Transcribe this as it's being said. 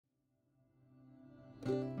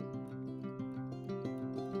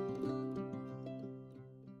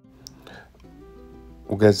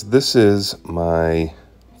Well guys, this is my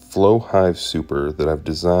Flow Hive Super that I've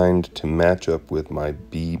designed to match up with my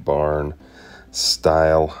bee barn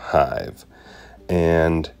style hive.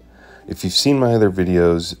 And if you've seen my other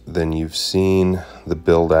videos, then you've seen the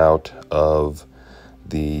build out of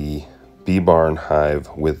the bee barn hive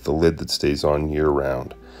with the lid that stays on year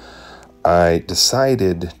round. I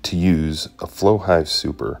decided to use a Flow Hive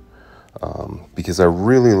Super because I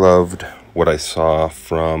really loved what I saw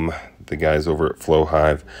from the guys over at Flow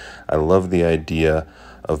Hive. I love the idea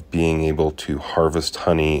of being able to harvest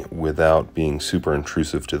honey without being super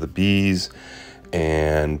intrusive to the bees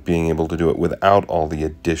and being able to do it without all the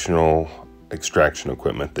additional extraction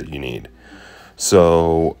equipment that you need.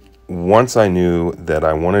 So once I knew that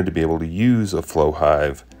I wanted to be able to use a Flow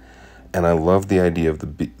Hive, and I love the idea of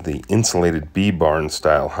the insulated bee barn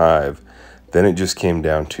style hive, then it just came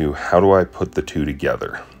down to how do I put the two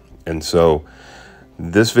together. And so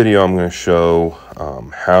this video I'm going to show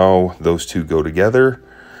how those two go together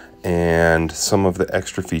and some of the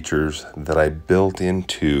extra features that I built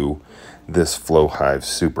into this Flow Hive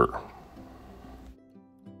Super.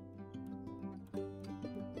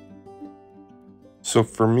 So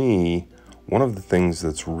for me, one of the things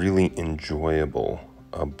that's really enjoyable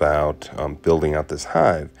about building out this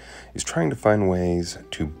hive is trying to find ways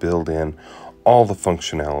to build in all the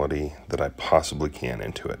functionality that I possibly can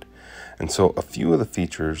into it. And so a few of the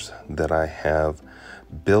features that I have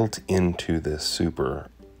built into this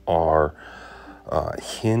super are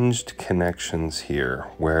hinged connections here,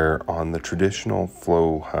 where on the traditional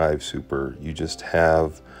Flow Hive Super you just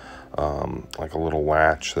have like a little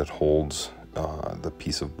latch that holds the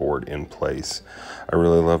piece of board in place. I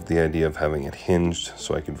really love the idea of having it hinged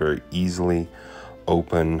so I can very easily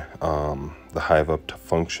open the hive up to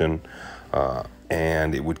function,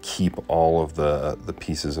 and it would keep all of the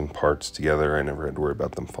pieces and parts together. I never had to worry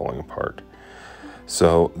about them falling apart.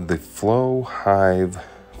 So the Flow Hive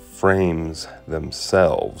frames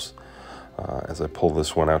themselves, as I pull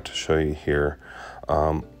this one out to show you here,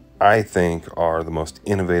 I think are the most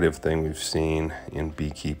innovative thing we've seen in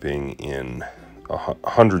beekeeping in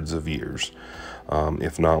hundreds of years,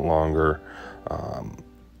 if not longer.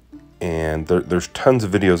 And there's tons of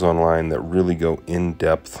videos online that really go in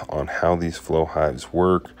depth on how these flow hives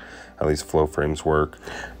work, how these flow frames work.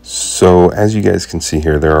 So as you guys can see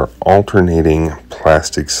here, there are alternating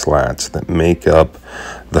plastic slats that make up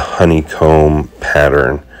the honeycomb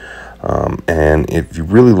pattern. And if you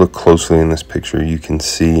really look closely in this picture, you can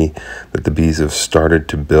see that the bees have started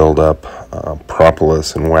to build up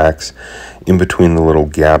propolis and wax in between the little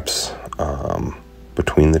gaps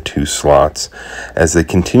between the two slots. As they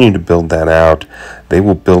continue to build that out, they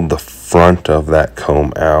will build the front of that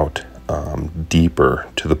comb out deeper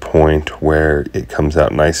to the point where it comes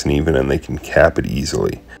out nice and even and they can cap it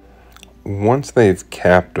easily. Once they've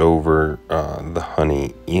capped over the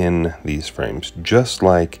honey in these frames, just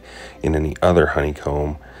like in any other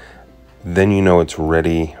honeycomb, then you know it's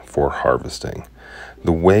ready for harvesting.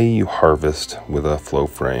 The way you harvest with a flow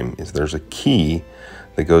frame is there's a key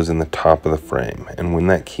that goes in the top of the frame, and when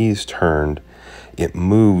that key is turned, it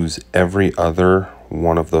moves every other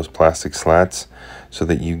one of those plastic slats so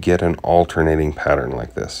that you get an alternating pattern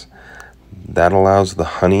like this. That allows the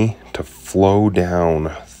honey to flow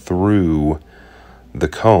down through the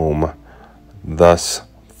comb, thus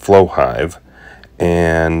Flow Hive,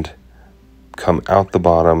 and come out the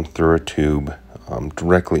bottom through a tube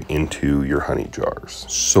directly into your honey jars.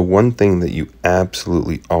 So one thing that you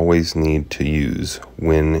absolutely always need to use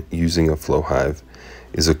when using a flow hive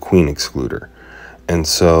is a queen excluder. And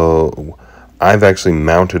so I've actually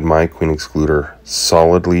mounted my queen excluder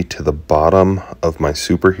solidly to the bottom of my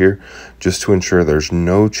super here, just to ensure there's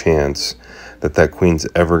no chance that that queen's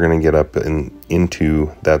ever going to get up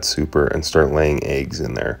into that super and start laying eggs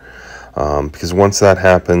in there. Because once that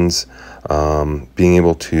happens, being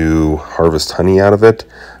able to harvest honey out of it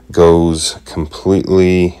goes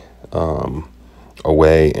completely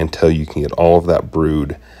away until you can get all of that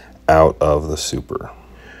brood out of the super.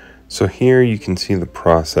 So here you can see the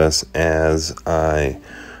process as I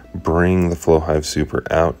bring the Flow Hive Super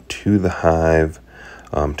out to the hive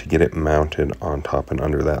to get it mounted on top and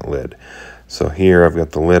under that lid. So here I've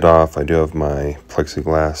got the lid off. I do have my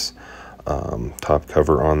plexiglass top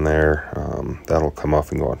cover on there. That'll come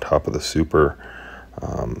off and go on top of the super.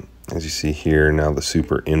 As you see here, now the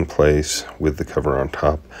super in place with the cover on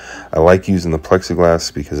top. I like using the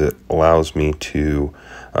plexiglass because it allows me to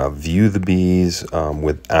view the bees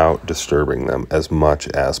without disturbing them as much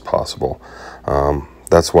as possible.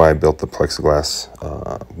 That's why I built the plexiglass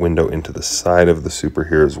window into the side of the super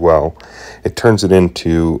here as well. It turns it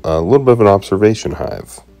into a little bit of an observation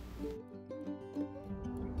hive.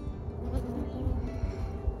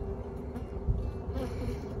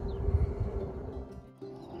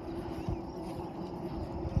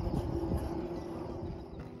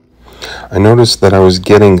 I noticed that I was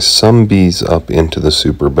getting some bees up into the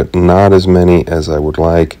super, but not as many as I would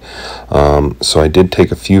like. So I did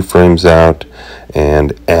take a few frames out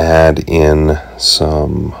and add in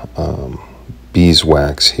some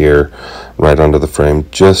beeswax here right under the frame,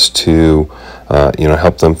 just to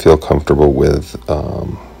help them feel comfortable with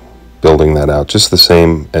building that out, just the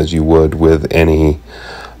same as you would with any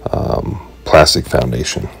plastic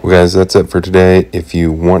foundation. Well, guys, that's it for today. If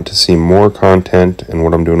you want to see more content and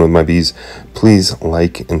what I'm doing with my bees, please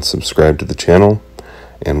like and subscribe to the channel,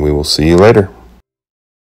 and we will see you later.